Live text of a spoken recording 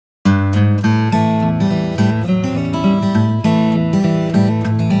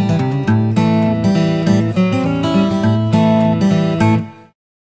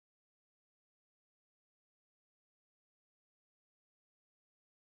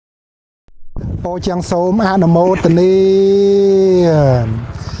Ô chẳng sớm ăn mô tần đi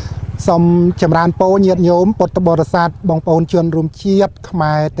xong chầm ràn bố nhiệt nhóm bột bột sát bóng bồn chuyên rùm chiết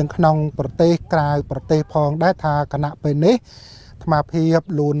khmai từng nông bột tế cài bột tế phong đá thà cả nạ bên ní mà hiệp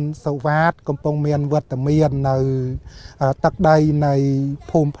luôn Sovath công pông miền vượt tầm miền nơi tắc đây này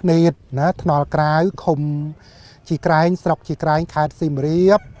phùm phết ná thọ cái không chỉ cái sọc chỉ cái khai xìm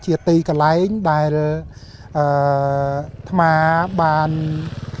riếp chia tì cả lấy đài mà bàn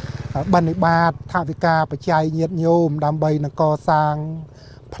บันบาททาวิกาปัจจัยเงียบโยมดำใบนักก่อสร้าง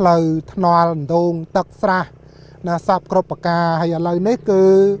เพลย์ทนอลดงตักสระนะสับกรบปากาให้อะไรนี่คื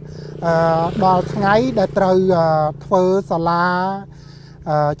อดอลไงได้เตยเฟอร์สลา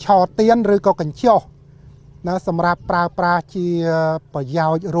ชอเตียนหรือก็กันเชี่ยวนะสำหรับปลาจีประยา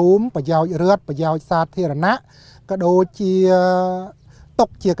วรูมประยาวเลือดประยาวสาธารณะก็โดยจีตก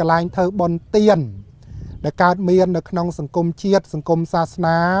เจียกลายเธอบนเตียนในการเมียนในขนมสังคมเชียดสังคมศาสน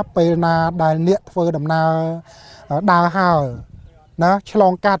าเปนาได้เนื้อเฟอร์ดำนาดาวหานะฉลอ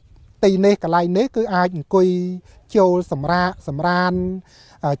งกัดตีเนกอะไรเนคืออาจคุยโจสำราญ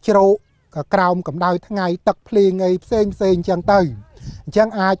โจกราวกับดาวทั้งไงตักเพลงไงเซนจังเตยจัง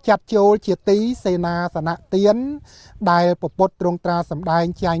อาจัดโจเจียตีเซนาสนะเตียนได้ปปดตรงตราสำได้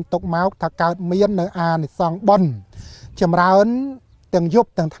ใจตกเมาส์ถ้าการเมียนในอาในซองบอนจำร้านต่างยุบ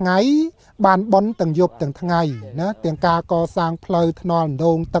ต่างทั้งไงบานบอนต่างยุบต่างทั้งไงนะเตียงกาก่อสร้างเพลย์ถนนโด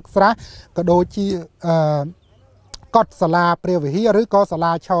งตักสระก็โดยที่กอดสลาเปรียววิหรือก็สล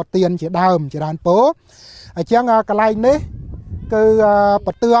าชอเตียนจะดามจะดานโป๊ไอ้เจ้ากระไรนี่คือป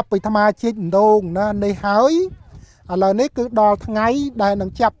ะเตือไปทำมาชิดโดงนะในหายอะไรนี่คือดอลทั้งไงได้หนัง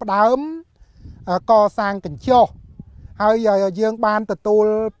จับดามก่อสร้างกันโชหายยังบานตะตู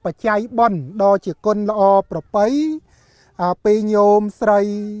ปัจจัยบอนดอจิกลละอประไปปีโยมใส่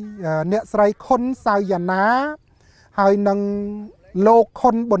เนื้อใส่คนสายยานาหายนังโลกค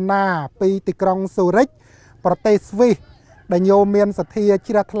นบนนาปีติกรองซูริกประเทศสวิสได้โยมเมียนสัตย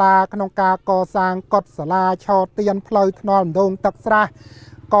ชิราทลาขนมกาก่อสร้างกอดสลาชอเตียนเพลย์ถนนโดงตักสระ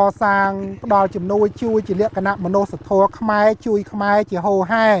ก่อสร้างดอลจุ่มนุยช่วยจิเลียกณะมโนสโทขมายช่วยขมายจิโฮ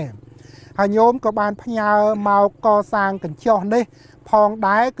แห่หายโยมกับบานพญาเมาก่อสร้างกันเชี่ยวนี่พองไ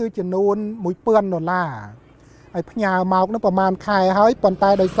ด้คือจนูนมุยเปื้อนนนล่าไอ้พญาเมานั่นประมาณใครเฮ้ยปนตา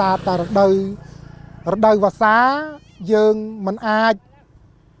ยโดยซาแต่ระเดยวาษาเยิงมันอาจ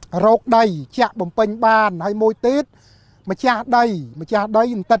โรคใดจะบ่มเป็นบ้านให้มวยติดมาจ้าได้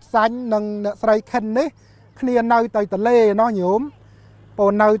ตัดสันนังใส่ขันนี่เคลียร์เนยไตทะเลเนาะโยมป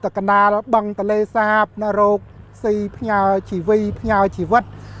นเนยตะกันนาบังทะเลสาบนรกสีพญาชีวีพญาชีวัด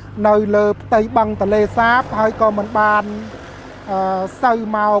เนยเลือบไตบังทะเลสาบให้ก็มันบานใส่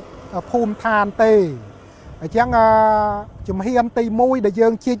เมาภูมิทานเตจังจุ่มเฮียนตีมุ้ยได้ยั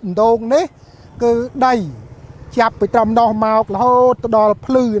งชิดโดงนี่คือได้จับไปตรำดอกมาแล้วตัวดอกพ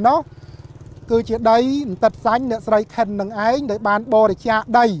ลือเนาะคือจะได้ตัดสันเนี่ยใส่ขันหนังไอ้ได้บานบอได้จะ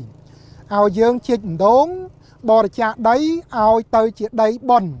ได้เอายังชิดโดงบอได้จะได้เอาเตยจะได้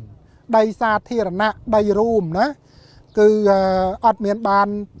บอนได้ซาเทระนะได้รูมนะคืออัดเมียนบาน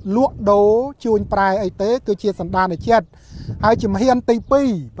ลวกโดจูนปลายไอเต้คือเชียสันดานไอเช็ดให้จุ่มเฮียนตีปี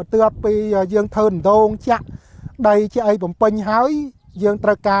ปะเตือปียังเทินโดงจะได้จะไอผมเป็นหายยังต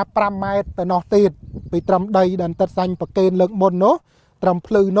ระกาปรามไม้แต่นอติดไปตรำได้ดันตัดสันปะเกนเลิกมนเนาะตรำพ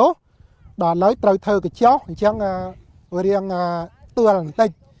ลือเนาะดอนเลยเตยเธอกับเจ้าจังเรียงเตือนติ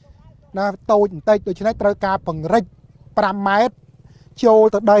ดนะโตติดโดยเฉพาะตระกาปังริกปรามไม้โจ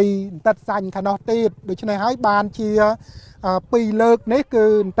ตัวใดตัดสันขนอติดโดยเฉพาะให้บานเชียปีเลิกนี่คื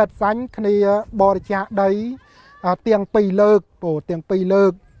อตัดสันคณีบริจาคได้เตียงปีเลิกโปเตียงปีเลิ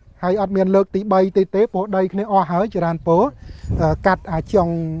กให้อัดเมียนเลิกตีใบตีเตะโปได้คณีอ้อหายจรานโปกัดจ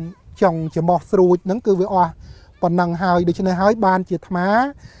งจะมอสรูดนั่นคือวิอ้อปนังหายโดยเฉพาะให้บานเจียธมา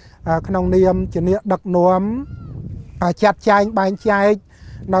ขนมเนียมจะเนี่ยดักนวมจัดใจบานใจ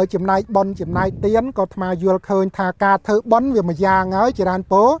ในจำนายบอลจำนายเตียนก็มาโยลเคยทากาเธอบอลเวียมายางเอ้ยจราน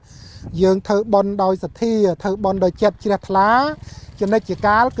โปยังเธอบอลโดยสัตย์เธอบอลโดยเจ็ดจิรัตลาจะในจิก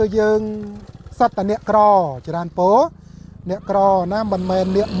าก็ยังสัตย์เนี่ยกรอจรานโปเนี่ยกรอนะมันเมน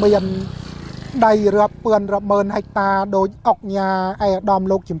เนี่ยเมียนได้รับเปื่อนรับเมินให้ตาโดยออกยาไอ้ดอม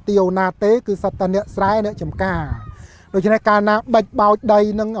โลกจิมเตียวนาเต้คือสัตย์เนี่ยสายเนี่ยจิมกาโดยเฉพาะการนับได้เบาได้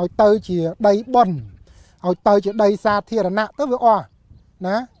นั่งเอาเตยจีได้บอลเอาเตยจีได้ซาเทียระนะตัววิอ้อน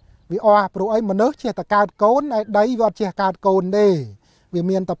ะวิอ้อปลุกไอ้มนุษย์เชี่ยตะการโกนไอ้ได้วิอ้อเชี่ยการโกนเด้วิเ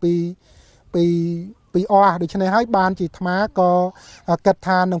มียนตะปีอ้อโดยเฉพาะให้บานจีธมาก็กระท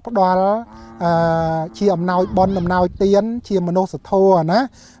านหนึ่งพอดอลเชี่ยมนาวบอลนาวเตียนเชี่ยมโนสโทนะ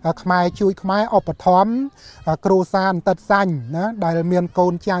ขมายช่วยขมายอปทอมครูซานตัดสันนะได้เมียนโก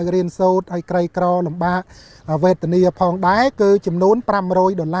นใจเรียนโซดไอ้ไกรกรอลำบากเวทเนียพองได้คือจำนวน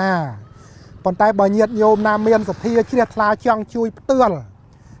$500 ប៉ុន្តែបើញាតិញោមណាមានសទ្ធាជ្រះថ្លាចង់ជួយផ្ទាល់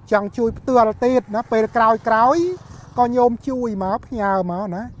ទៀតណាពេលក្រោយក៏ញោមជួយមកផ្ញើមក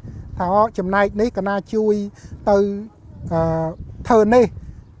ណាថាចំណែកនេះកណាជួយទៅធ្វើនេះ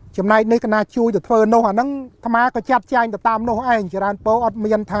ចំណែកនេះកណាជួយទៅធ្វើនោះអាហ្នឹងអាត្មាក៏ចាត់ចែងទៅតាមនោះឯងច្រើនពោអត់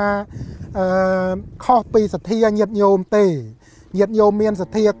មានថាខុសពីសទ្ធាញាតិញោមទេញាតិញោមមានស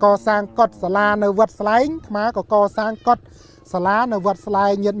ទ្ធាកសាងកុដិសាលានៅវត្តស្លែងអាត្មាក៏កសាងកុដិសាលានៅវត្តស្លែ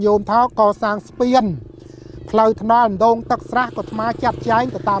ងញាតិញោមថាកសាងស្ពានផ្លូវថ្នល់ដងទឹកស្រះក៏អាត្មាចាត់ចែង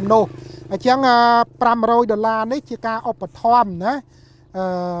ទៅតាមនោះអញ្ចឹង$500នេះជាការឧបត្ថម្ភណា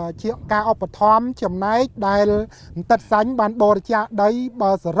ជាការឧបត្ថម្ភចំណែកដែលបន្តិតសាញ់បានបរិច្ចាគដី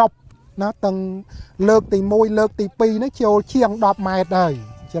បើសរុបណាទាំងលើកទី1លើកទី2នេះចូលជាង10ម៉ែត្រហើយ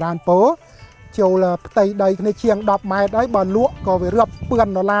ច្រើនពោចូលផ្ទៃដីគ្នាជាង10ម៉ែត្រហើយបើលក់ក៏វារាប់$1000អ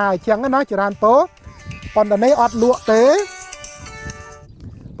ញ្ចឹងណាច្រើនពោប៉ុន្តែនេះអត់លក់ទេ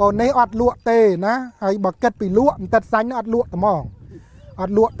ប៉ុន្តែនេះអត់លក់ទេណាហើយបើគិតពីលក់បន្តិតសាញ់អត់លក់ត្មងអ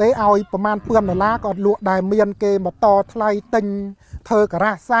ត់លក់ទេឲ្យប្រមាណ$1000ក៏អត់លក់ដែរមានគេមកតថ្លៃទិញធ្វើកា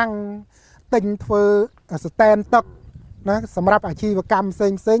រ៉ាសាំងទិញធ្វើស្តែនទឹកណាសម្រាប់អាជីវកម្មផ្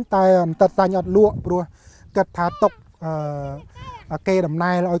សេងតែបន្តិតសាញ់អត់លក់ព្រោះគិតថាຕົកគេដំ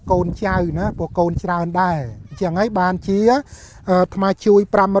ណែលឲ្យកូនចៅណាព្រោះកូនច្រើនដែរអញ្ចឹងហើយបានជាអាត្មាជួយ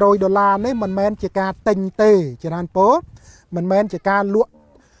$500នេះមិនមែនជាការទិញទេច្រើនពោមិនមែនជាការលក់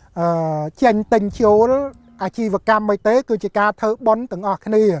ចេញទិញចូលអាជីវកម្មអីទេគឺជាការធ្វើបុណ្យទាំងអស់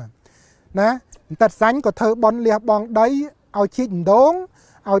គ្នាណាបន្តិតសាញ់ក៏ធ្វើបុណ្យលះបង់ដីឲ្យជីកដង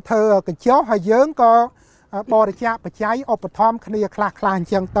ឲ្យធ្វើកញ្ចោះហើយយើងក៏បរិច្ចាគបច្ច័យឧបត្ថម្ភគ្នាខ្លះអញ្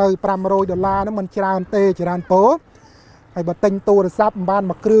ចឹងទៅ$500នោះមិនច្រើនទេច្រើនពោហើយបើទិញទូរស័ព្ទមិនបាន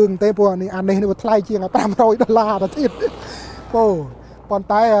មួយគ្រឿងទេព្រោះអានេះវាថ្លៃជាង$500ទៅទៀតពោប៉ុន្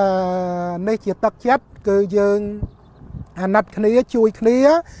តែនេះជាទឹកចិត្តគឺយើងអាណិតគ្នាជួយគ្នា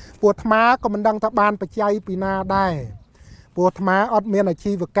ព្រោះអាត្មាក៏មិនដឹងថាបានបច្ច័យពីណាដែរព្រោះអាត្មាអត់មានអា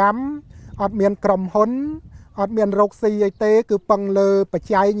ជីវកម្មអត់មានក្រុមហ៊ុនអត់មានរកស៊ីអីទេគឺពឹងលើបច្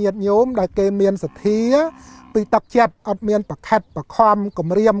ច័យញាតិញោមដែលគេមានសទ្ធាពីទឹកចិត្តអត់មានប្រខិតប្រខំគ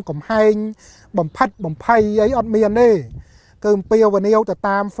ម្រាមកំហែងបំផិតបំភ័យអីអត់មានទេគឺអំពាវនាវទៅ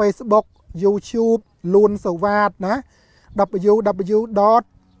តាម Facebook YouTube Luon Sovath ណា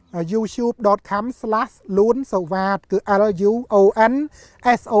www.youtube.com/Luon Sovath គឺ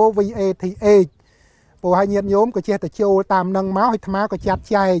LUONSOVATH ព្រោះឲ្យញាតិញោមក៏ចេះតែចូលតាមនឹងមកឲ្យអាត្មាក៏ចាត់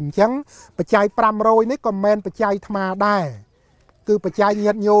ចែងអញ្ចឹងបច្ច័យ$500នេះក៏មិនមែនបច្ច័យអាត្មាដែរគឺបច្ច័យ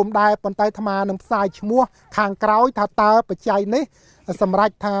ញាតិញោមដែរប៉ុន្តែអាត្មានឹងផ្សាយឈ្មោះខាងក្រោយថាតើបច្ច័យនេះសម្រា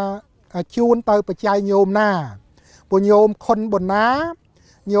ប់ថាជូនទៅបច្ច័យញោមណាព្រោះញោមខុនប៊ុនណា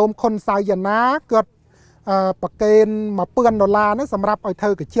ញោមខុនសៅយ៉ាណាគាត់ប្រកេន$1000នេះសម្រាប់ឲ្យធ្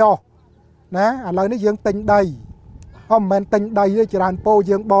វើកញ្ចោះណាឥឡូវនេះយើងទិញដីមិនមែនទិញដីទេច្រើនពោ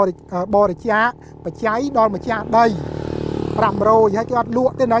យើងបរិច្ចាគបច្ច័យដល់ម្ចាស់ដី$500ហើយគេអត់ល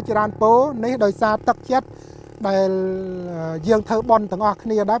ក់ទេណាច្រើនពោនេះដោយសារទឹកចិត្តដែលយើងធ្វើបន់ទាំងអស់គ្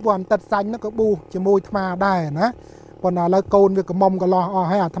នាដែរព្រោះអន្តិតសាញ់នោះក៏ប៊ូជាមួយអាត្មាដែរណាប៉ុន្តែឥឡូវកូនវាកមុំកន្លោះអស់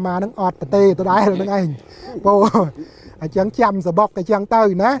ហើយអាត្មានឹងអត់ទៅដែរនឹងឯងពោអញ្ចឹងចាំសបុកអញ្ចឹងទៅ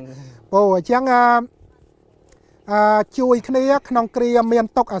ណាពោអញ្ចឹងជួយគ្នាក្នុងគ្រាមាន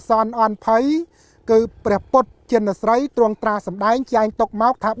ទុក្ខអាសន្នអន់ភ័យគឺព្រះពុទ្ធចិនស្រីទ្រង់ត្រាសម្ដែងចែងទុកម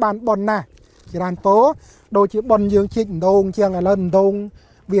កថាបានបុណ្យណាស់ច្រើនពោដូចជាបុណ្យយើងជីកដងជាងឥឡូវដង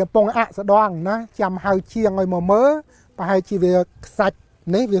វាពងអសដងណាចាំហៅជាងឲ្យមកមើលប្រហែលជាវាខ្សាច់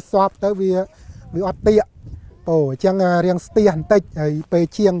នេះវាសប់ទៅវាអត់ទៀកពោអញ្ចឹងរៀងស្ទះបន្តិចហើយពេល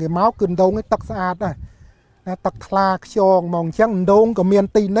ជាងគេមកគឺដងនេះទឹកស្អាតណាទឹកថ្លាខ្យងហ្មងអញ្ចឹងដងក៏មាន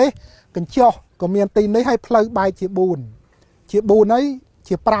ទីនេះកញ្ចោះក៏មានទីនេះហើយផ្លូវបែកជា4ហើយ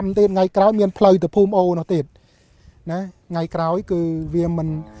ជា5ទៀតថ្ងៃក្រោយមានផ្លូវទៅភូមិអូនោះទៀតណាថ្ងៃក្រោយគឺវាមិន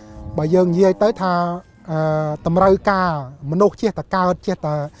បើយើងនិយាយទៅថាតម្រូវការមនុស្សចេះតែកើតចេះ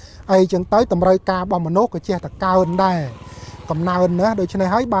តែអីចឹងទៅតម្រូវការរបស់មនុស្សក៏ចេះតែកើនដែរកំណើនណាដូច្នេះ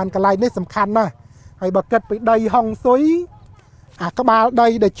ហើយបានកន្លែងនេះសំខាន់ណាស់ហើយបើគិតពីដីហុងស៊ុយអាក្បាលដី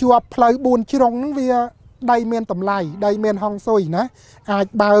ដែលជាប់ផ្លូវ4ជ្រុងហ្នឹងវាដីមានតម្លៃដីមានហុងស៊ុយណាអាច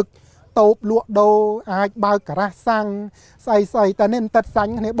បើកតូបលក់ដូរអាចបើកការ៉ាសាំងស្អីតែនេះទឹកសា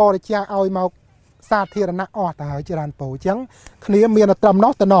ញ់គ្នាបរិច្ចាគឲ្យមកសាធារណៈអស់ទៅហើយច្រើនពោអញ្ចឹងគ្នាមានតែត្រឹម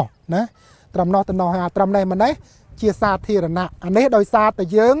នោះទៅនោះណាត្រឹមនោះទៅនោះហើយត្រឹមនេះម្នេះជាសាធារណៈអានេះដោយសារតែ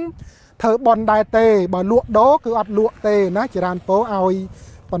យើងធ្វើបន់ដែរទេបើលក់ដូរគឺអត់លក់ទេណាច្រើនពោឲ្យ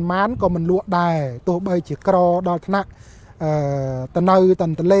ប៉ុន្មានក៏មិនលក់ដែរទោះបីជាក្រដល់ថ្នាក់ទៅនៅត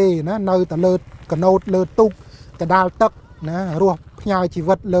ន្ទលេណានៅតែលើកណូតលើទូកកដាលទឹកណារស់ផ្ញើជី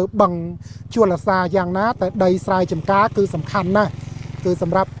វិតលើបឹងជួលអាសាយ៉ាងណាតែដីស្រែចម្ការគឺសំខាន់ណាស់គឺស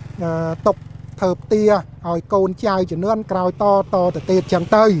ម្រាប់តុកធ្វើផ្ទះឲ្យកូនចៅជំនាន់ក្រោយតទៅទៀតចឹង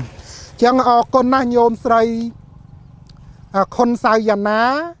ទៅ ចឹងអរគុណណាស់ញោមស្រីខុនសៅយ៉ាណា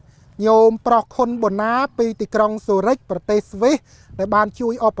ញោមប្រុសខុនប៊ុនណាពីទីក្រុងស៊ូរិចប្រទេសស្វីសដែលបានជួ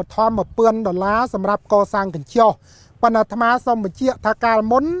យឧបត្ថម្ភ$1000សម្រាប់កសាងកញ្ចុះប៉ុន្តែអាត្មាសូមបញ្ជាក់ថាកាល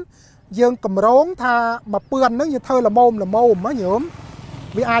មុនយើងកម្រងថា$1000ហ្នឹងយើងធ្វើល្មមណាញោម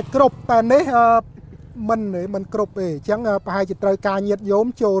វាអាចគ្រប់តែនេះមិនគ្រប់ទេអញ្ចឹងប្រហែលជាត្រូវការញាតិញោម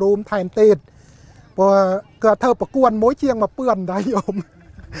ចូលរួមថែមទៀតព្រោះគាត់ធ្វើប្រគួនមួយជាង$1000ដែរញោម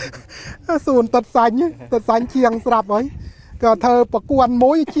សួនទឹកសាញ់ជាងស្រាប់ហើយក៏ធ្វើប្រគួន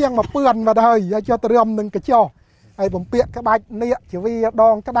មួយជាង$1000បាត់ហើយចុះទៅរំនឹងកញ្ចុះហើយបំពាក់ក្បាច់នាគជាវាដ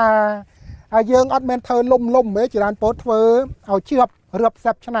ងក្តារហើយយើងអត់មែនធ្វើលំទេច្រើនពោតធ្វើឲ្យជឿបរាប់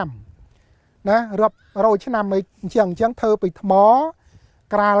10ឆ្នាំណារាប់100ឆ្នាំអីអញ្ចឹងធ្វើពីថ្ម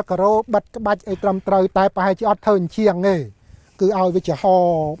ក្រាលការ៉ូបិទក្បាច់អីត្រឹមត្រូវតែប្រហែលជាអត់ធ្វើអញ្ជាងទេគឺឲ្យវាចំហ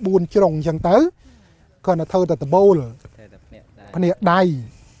4ជ្រុងអញ្ចឹងទៅគាត់ទៅធ្វើតែដបូលភ្នាក់ដៃ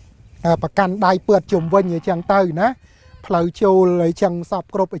ប្រកាន់ដៃពឿតជុំវិញអញ្ចឹងទៅណាផ្លូវចូលអីចឹងសព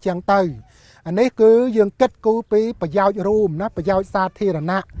គ្រប់អីចឹងទៅអានេះគឺយើងគិតគូពីប្រយោជន៍រួមណាប្រយោជន៍សាធារ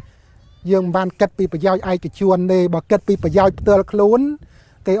ណៈយើងមិនបានគិតពីប្រយោជន៍ឯកជនទេបើគិតពីប្រយោជន៍ផ្ទាល់ខ្លួន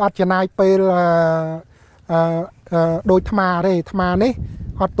គេអត់ចំណាយពេលដោយថ្មទេថ្មនេះ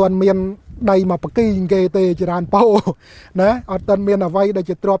អត់ទាន់មានដីមកបកីគេទេច្រើនពោណាអត់ទាន់មានអ្វីដែល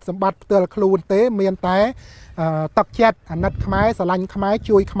ជាទ្រព្យសម្បត្តិផ្ទាល់ខ្លួនទេមានតែទឹកចិត្តអាណិតខ្មែរស្រឡាញ់ខ្មែរ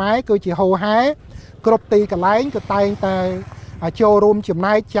ជួយខ្មែរគឺជាហូហែគ្រប់ទីកន្លែងក៏តែងតែចូលរួមចំ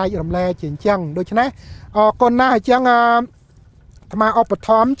ណែកចែករំលែកជាអញ្ចឹងដូច្នេះអរគុណណាស់អញ្ចឹងអាត្មាឧបត្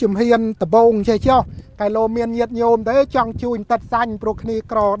ថម្ភជំហានដំបូងចេះចុះតែលោកមានញាតិញោមទេចង់ជួយបន្តិចសាញ់ព្រោះគ្នា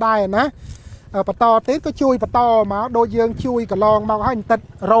ក្រដែរណាបន្តទៀតក៏ជួយបន្តមកដូចយើងជួយកន្លងមកឲ្យបន្តិច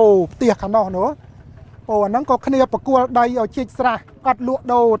រោផ្ទះខាងនោះនោះអូអាហ្នឹងក៏គ្នាប្រគល់ដីឲ្យជីកស្រះអត់លក់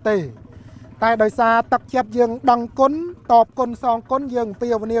ដូរទេតែដោយសារទឹកចិត្តយើងដឹងគុណតបគុណសងគុណយើងពៀ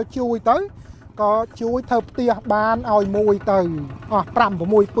វនាវជួយទៅក៏ជួយធ្វើផ្ទះបានឲ្យមួយទៅអស់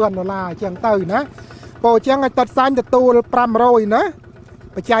$5-6,000អញ្ចឹងទៅណាពោអញ្ចឹងឲ្យទឹកសាញ់ទទួល500ណា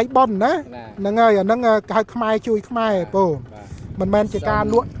បច្ច័យប៉ុនណាហ្នឹងហើយអាហ្នឹងហៅខ្មែរជួយខ្មែរពោមិនមែនជាការ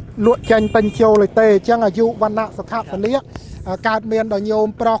លក់ចាញ់ពេញចូលទេអញ្ចឹងអាយុវណ្ណៈសុខៈពលៈកើតមានដល់ញោម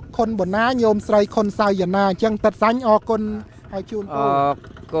ប្រុសខុនប៊ុនណាញោមស្រីខុនសៅយ៉ាណាអញ្ចឹងទឹកសាញ់អរគុណឲ្យជូនពរអរ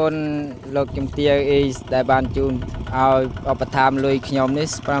គុណលោកជំទាវអ៊ីដែលបានជូនឲ្យឧបត្ថម្ភលុយខ្ញុំនេះ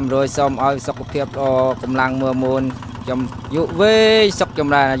500សូមឲ្យសុខភាពល្អកម្លាំងមើលមូនខ្ញុំយុវេសុខច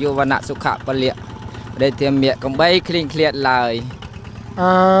ម្រើនអាយុវណ្ណៈសុខៈពលៈដែលទាមៀកកំបីឃ្លៀងឃ្លាតឡើយ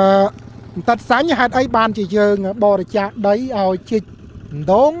ទឹកសាញ់ហេតុអីបានជាយើងបរិច្ចាគដីឲ្យជីក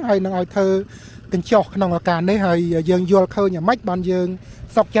ដងហើយនឹងឲ្យធ្វើកញ្ចុះក្នុងឱកាសនេះហើយយើងយល់ឃើញយ៉ាងម៉េចបានយើង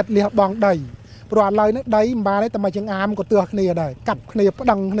សុខចិត្តលះបង់ដីព្រោះឥឡូវនេះដីមិនបានទេតែមកចង្អាមក៏ទើសគ្នាដែរកាប់គ្នាប្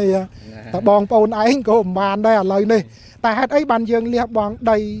តឹងគ្នាតែបងប្អូនឯងក៏មិនបានដែរឥឡូវនេះតែហេតុអីបានយើងលះបង់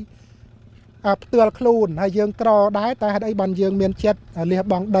ដីផ្ទាល់ខ្លួនហើយយើងក្រដែរតែហេតុអីបានយើងមានចិត្តលះ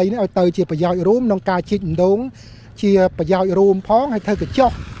បង់ដីនេះឲ្យទៅជាប្រយោជន៍រួមក្នុងការជីកដងជាប្រយោជន៍រួមផងហើយធ្វើកញ្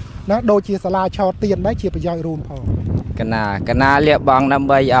ចុះណាដូចជាសាលាឆោតទៀនដែរជាប្រយោជន៍រួមផងកណាលះបង់ដើម្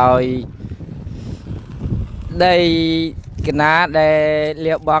បីឲ្យដីកណាដែល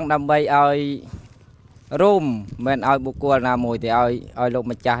លះបង់ដើម្បីឲ្យរួមមិនឲ្យបុគ្គលណាមួយទេឲ្យលោក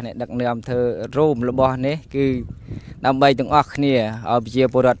ម្ចាស់អ្នកដឹកនាំធ្វើរួមរបស់នេះគឺដើម្បីទាំងអស់គ្នាឲ្យប្រជា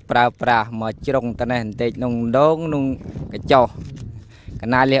ពលរដ្ឋប្រើប្រាស់មកជ្រុងតនេះបន្តិចក្នុងដងក្នុងកញ្ចុះក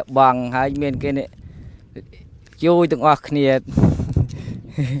ណាលះបង់ហើយមានគេជួយទាំងអស់គ្នា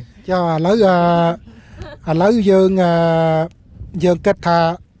ចាឥឡូវយើងគិត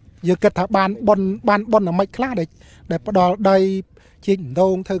ថាបានប៉ុនអាម៉េចខ្លះដែលផ្ដល់ដីជីកដ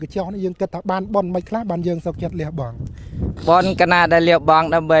ងធ្វើកញ្ចុះនេះយើងគិតថាបានប៉ុនមិនខ្លះបានយើងសុខចិត្តលះបង់ប៉ុនកណាដែលលះបង់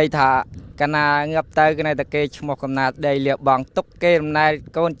ដើម្បីថាកណាងាប់ទៅកណាតែគេឈ្មោះកំណាត់ដីលះបង់ទុកគេដំណើរ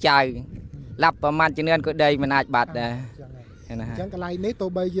កូនចៅឡាប់ប្រមាណជំនាន់ក៏ដីមិនអាចបាត់ដែរអញ្ចឹងកន្លែងនេះទោះ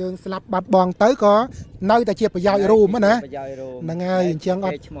បីយើងស្លាប់បាត់បង់ទៅក៏នៅតែជាប្រយោជន៍រួមណាហ្នឹងហើយអញ្ចឹងអ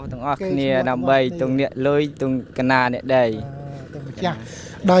ត់ឈ្មោះទាំងអស់គ្នាដើម្បីទាំងអ្នកលុយទាំងកណាអ្នកដីទាំងម្ចាស់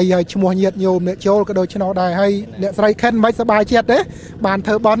ដីឲ្យឈ្មោះញាតញោមអ្នកចូលក៏ដូចឆ្នោដែរហើយអ្នកស្រីខិនមិនសប្បាយចិត្តទេបាន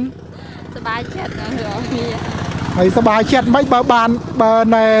ធ្វើបន់សប្បាយចិត្តណាស់ហើយសប្បាយចិត្តមិនបើ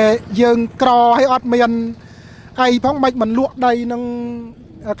ណែយើងក្រឲ្យអត់មានអីផងមិនលក់ដីនឹង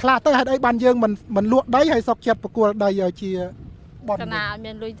ខ្លះទៅហេតុអីបានយើងមិនលក់ដីហើយសុកចិត្តប្រគល់ដីឲ្យជាបន់កណាអត់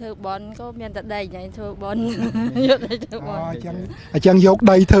មានលុយធ្វើបន់ក៏មានតែដីញ៉ៃធ្វើបន់យកដីធ្វើបន់អញ្ចឹងយក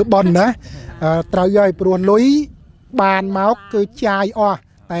ដីធ្វើបន់ណាត្រូវហើយព្រោះលុយបានមកគឺចាយអស់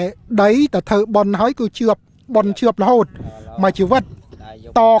តែដីតែធ្វើបន់ហើយគឺជឿបន់ជឿបរហូតមួយជីវិត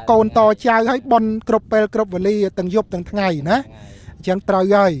តកូនតចៅហើយបន់គ្រប់ពេលគ្រប់វេលាទាំងយប់ទាំងថ្ងៃណាអញ្ចឹងត្រូវ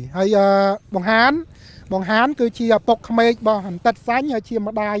ហើយបង្ហានគឺជាឪពុកក្មេករបស់ហន្តិតសាញ់ហើយជា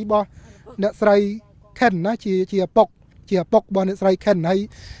ម្ដាយរបស់ អ្នកស្រីខិនណាជាឪពុករបស់អ្នកស្រីខិនហើយ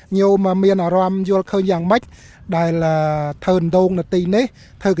ញោមមានអារម្មណ៍យល់ឃើញយ៉ាងម៉េចដែលធ្វើដងនៅទីនេះ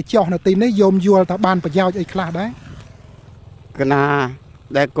ធ្វើកញ្ចោះនៅទីនេះយល់ថាបានប្រយោជន៍អីខ្លះដែរកណា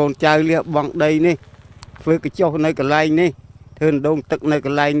ដែលកូនចៅលះបងដីនេះធ្វើកញ្ចោះនៅកន្លែងនេះធ្វើដងទឹកនៅក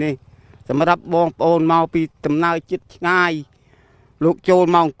ន្លែងនេះសម្រាប់បងប្អូនមកពីដំណើរចិត្តឆ្ងាយលោកចូល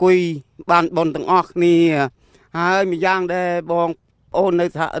មកអង្គុយបានបនទាំងអស់គ្នាហើយម្យ៉ាងដែលបងប្អូននៅ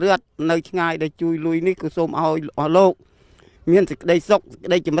សហរដ្ឋនៅឆ្ងាយដែលជួយលុយនេះក៏សូមឲ្យអស់លោកមានសេចក្តីសុខសេច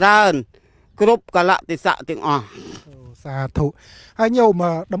ក្តីចម្រើនគ្រប់កលៈទេសៈទាំងអស់សាធុហើយញោម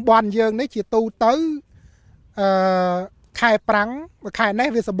តំបន់យើងនេះជាទូទៅខែប្រាំងខែនេះ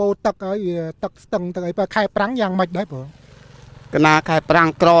វាសម្បូរទឹកហើយវាទឹកស្ទឹងទឹកអីបើខែប្រាំងយ៉ាងម៉េចដែរបងកណាខែប្រាំង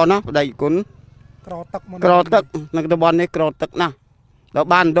ក្រណាប្តីគុណក្រទឹកនៅតំបន់នេះក្រទឹកណាស់ដល់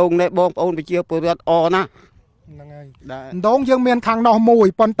បានដងនេះបងប្អូនប្រជាពលរដ្ឋអណាហ្នឹងហើយដងយើងមានខាងនោះមួយ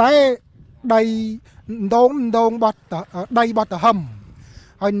ប៉ុន្តែដីដងបត់ដីបត់ទៅហឹម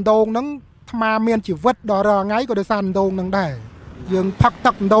ហើយដងហ្នឹងថ្មមានជីវិតដល់រាល់ថ្ងៃក៏ដោយសារដងហ្នឹងដែរយើងផឹក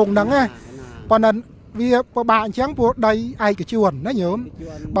ទឹកដងហ្នឹងណាប៉ុន្តែវាពិបាកអញ្ចឹងព្រោះដីឯកជនណាញោម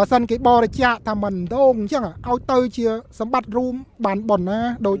បើសិនគេបរិច្ចាគថាមិនដងអញ្ចឹងឲ្យទៅជាសម្បត្តិរួមបានប៉ុណ្ណា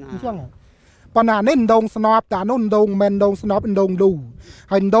ដូចអញ្ចឹងប៉ុន្តែនេះដងស្នប់តែនោះដងមិនដងស្នប់ដងលូ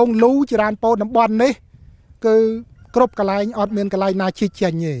ហើយដងលូច្រើនពោតំបន់នេះគឺគ្រប់កន្លែងអត់មានកន្លែងណាជីកចេ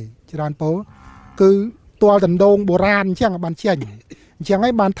ញទេច្រើនពោគឺទាល់ដណ្ដងបុរាណអញ្ចឹងបានចេញអញ្ចឹងហើ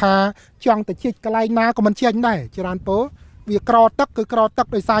យបានថាចង់ទៅជីកកន្លែងណាក៏មិនចេញដែរច្រើនពោវាក្រទឹកគឺក្រទឹក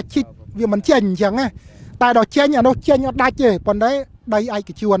ដោយសារជីកវាមិនចេញអញ្ចឹងណាតែដល់ចេញអានោះចេញអត់ដាច់ទេប៉ុន្តែដីឯក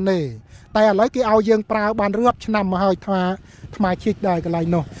ជនទេតែឥឡូវគេឲ្យយើងប្រើបានរាប់ឆ្នាំមកហើយថ្មជីកដែរកន្លែង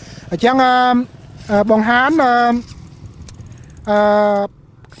នោះអញ្ចឹងបង្ហាញ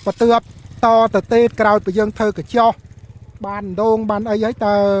បន្ទាប់តទៅទៀតក្រោយពីយើងធ្វើកញ្ចោះបានដងបានអីហើយ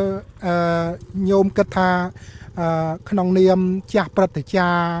តើញោមគិតថាក្នុងនាមចាស់ព្រឹទ្ធាចា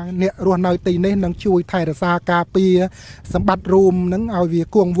រ្យអ្នករស់នៅទីនេះនឹងជួយថែរក្សាការពារសម្បត្តិរួមនឹងឲ្យវា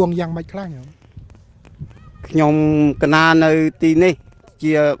គង់វង្សយ៉ាងម៉េចខ្លះញោមខ្ញុំកណានៅទីនេះ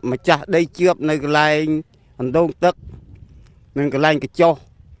ជាម្ចាស់ដីជឿបនៅកន្លែងអណ្ដូងទឹកនិងកន្លែងកញ្ចោះ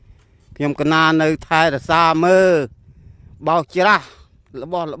ខ្ញុំកណានៅថែរក្សាមើលបោសច្រាស់រ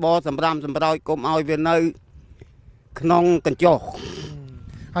បស់របរសម្រាប់សម្រោចកុំឲ្យវានៅក្នុងកញ្ចោះ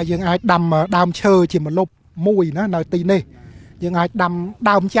ហើយយើងអាចដាំដើមឈើជាម្លប់មួយណានៅទីនេះយើងអាចដាំ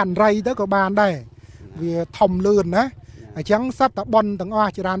ដើមច័ន្ទរៃទៅក៏បានដែរវាធំលឿនណាអញ្ចឹងសត្វតបនទាំងអ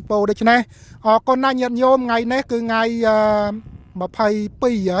ស់ច្រើនពោដូច្នេះអរគុណណាស់ញាតិញោមថ្ងៃនេះគឺថ្ងៃ22ហើយ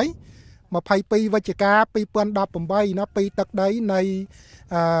22វិច្ឆិកា2018ណាពីទឹកដីនៃ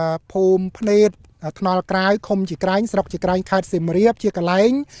ភូមិភ្នែតថ្នល់ក្រៅឃុំជាក្រែងស្រុកជាក្រែងខេត្តសៀមរាបជាកន្លែ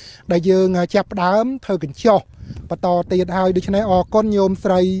ងដែលយើងចាប់ផ្ដើមធ្វើកញ្ចោះបន្តទៀតហើយដូច្នេះអរគុណញោម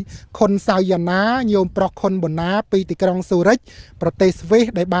ស្រីខុនសៅយ៉ាណាញោមប្រុសខុនប៊ុនណាពីទីក្រុងស៊ូរិចប្រទេសស្វីស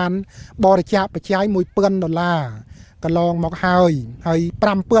ដែលបានបរិច្ចាគបច្ច័យ$1000កន្លងមកហើយ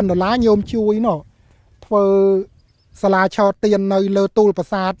$5000ញោមជួយនោះធ្វើសាលាឆោតទៀននៅលើទូលប្រា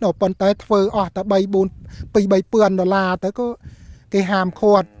សាទប៉ុន្តែធ្វើអស់តែ$2-3,000ទៅក៏គេហាម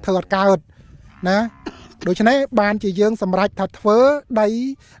ឃាត់ធ្វើអត់កើតណាដូច្នេះបានជាយើងសម្រេចថាធ្វើដី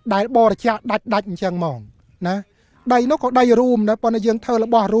ដែលបរិច្ចាគដាច់អញ្ចឹងហ្មងណាដីនោះក៏ដីរួមដែរប៉ុន្តែយើងធ្វើរ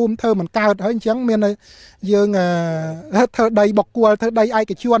បស់រួមធ្វើមិនកើតហើយអញ្ចឹងមានយើងធ្វើដីបកគួលធ្វើដីឯ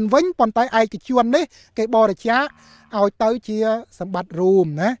កជនវិញប៉ុន្តែឯកជននេះគេបរិច្ចាគឲ្យទៅជាសម្បត្តិរួម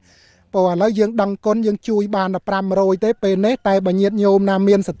ណាព្រោះឥឡូវយើងដឹងគុណយើងជួយបានតែ500ទេពេលនេះតែបើញាតិញោមណា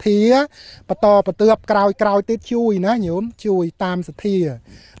មានសទ្ធាបន្តបន្ទាប់ក្រោយទៀតជួយណាញោមជួយតាមសទ្ធា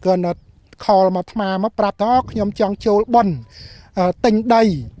គាត់ខលមកថ្មមកប្រាប់ថាខ្ញុំចង់ចូលបន់ទិញដី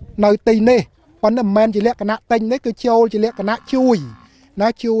នៅទីនេះប៉ុន្តែមិនមែនជាលក្ខណៈទិញនេះគឺចូលជាលក្ខណៈជួយណា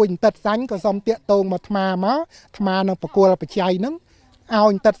ជួយបន្តិចសាញ់ក៏សុំតាក់តងមកថ្មមកថ្មនឹងបកគលបច្ច័យហ្នឹងឲ្យប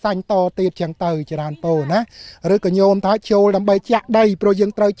ន្តិចសាញ់តទៀតចឹងទៅច្រើនពោណាឬក៏ញោមថាចូលដើម្បីចាក់ដីព្រោះយើ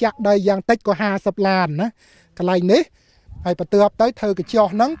ងត្រូវចាក់ដីយ៉ាងតិចក៏50ឡានណាកន្លែងនេះហើយបន្ទាប់ទៅធ្វើកញ្ចោះ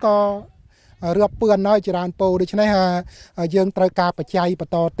ហ្នឹងក៏រាប់ពឿនហើយច្រើនពោដូច្នេះយើងត្រូវការបច្ច័យប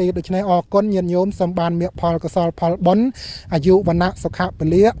ន្តទៀតដូច្នេះអរគុណញាតិញោមសូមបានមេផលកុសលផលបុណ្យអាយុវណ្ណៈសុខៈព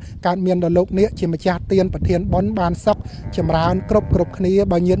លៈកើតមានដល់លោកនេះជាម្ចាស់ទានប្រធានបុណ្យបានសុខចម្រើនគ្រប់គ្នា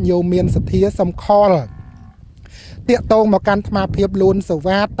បើញាតិញោមមានសទ្ធាសំខលតាក់ទងមកកាន់អាត្មាភាពលួនសូ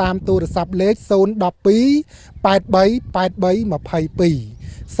វ៉ាតតាមទូរស័ព្ទលេខ012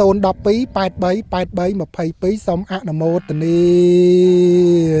 838322 សូមអនុមោទនា